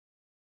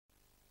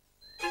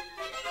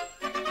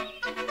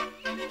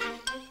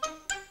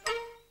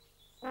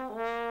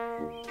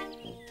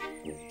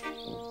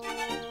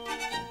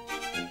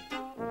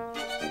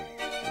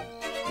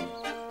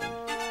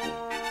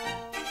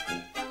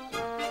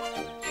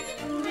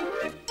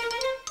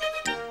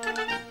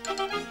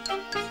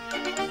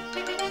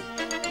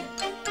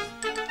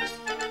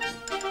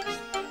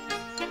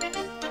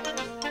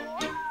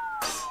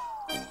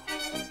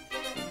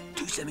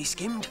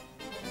semi-skimmed,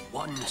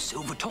 one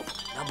silver top,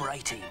 number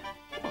 18.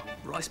 Oh,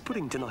 rice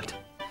pudding tonight.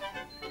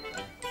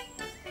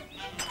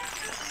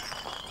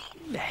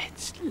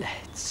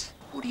 Let's.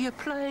 What are you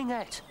playing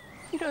at?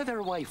 You know they're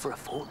away for a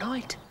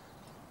fortnight.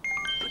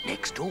 But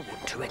next door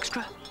want 2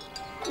 extra.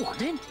 Go on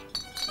then.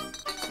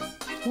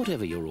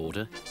 Whatever your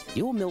order,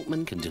 your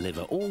milkman can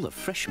deliver all the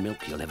fresh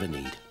milk you'll ever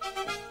need.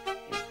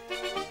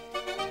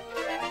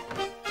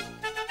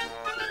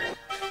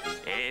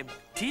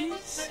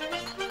 Empties?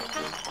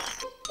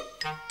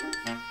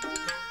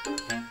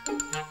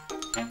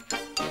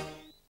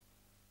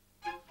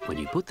 When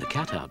you put the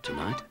cat out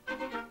tonight,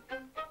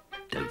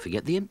 don't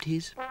forget the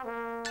empties.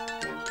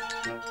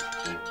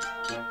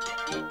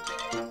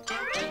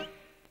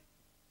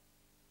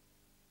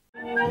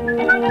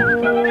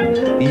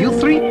 You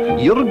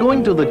 3, you're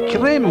going to the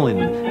Kremlin,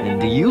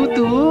 and you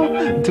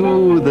 2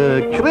 to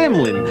the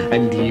Kremlin,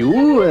 and you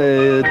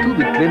to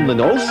the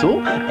Kremlin also,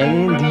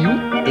 and you.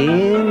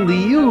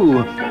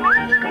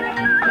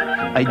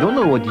 I don't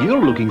know what you're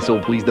looking so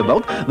pleased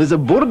about. There's a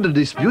border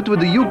dispute with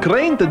the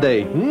Ukraine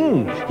today.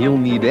 He'll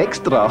need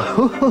extra.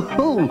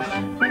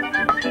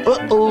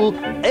 Uh-oh,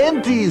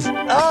 empties!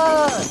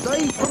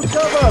 Time for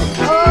cover!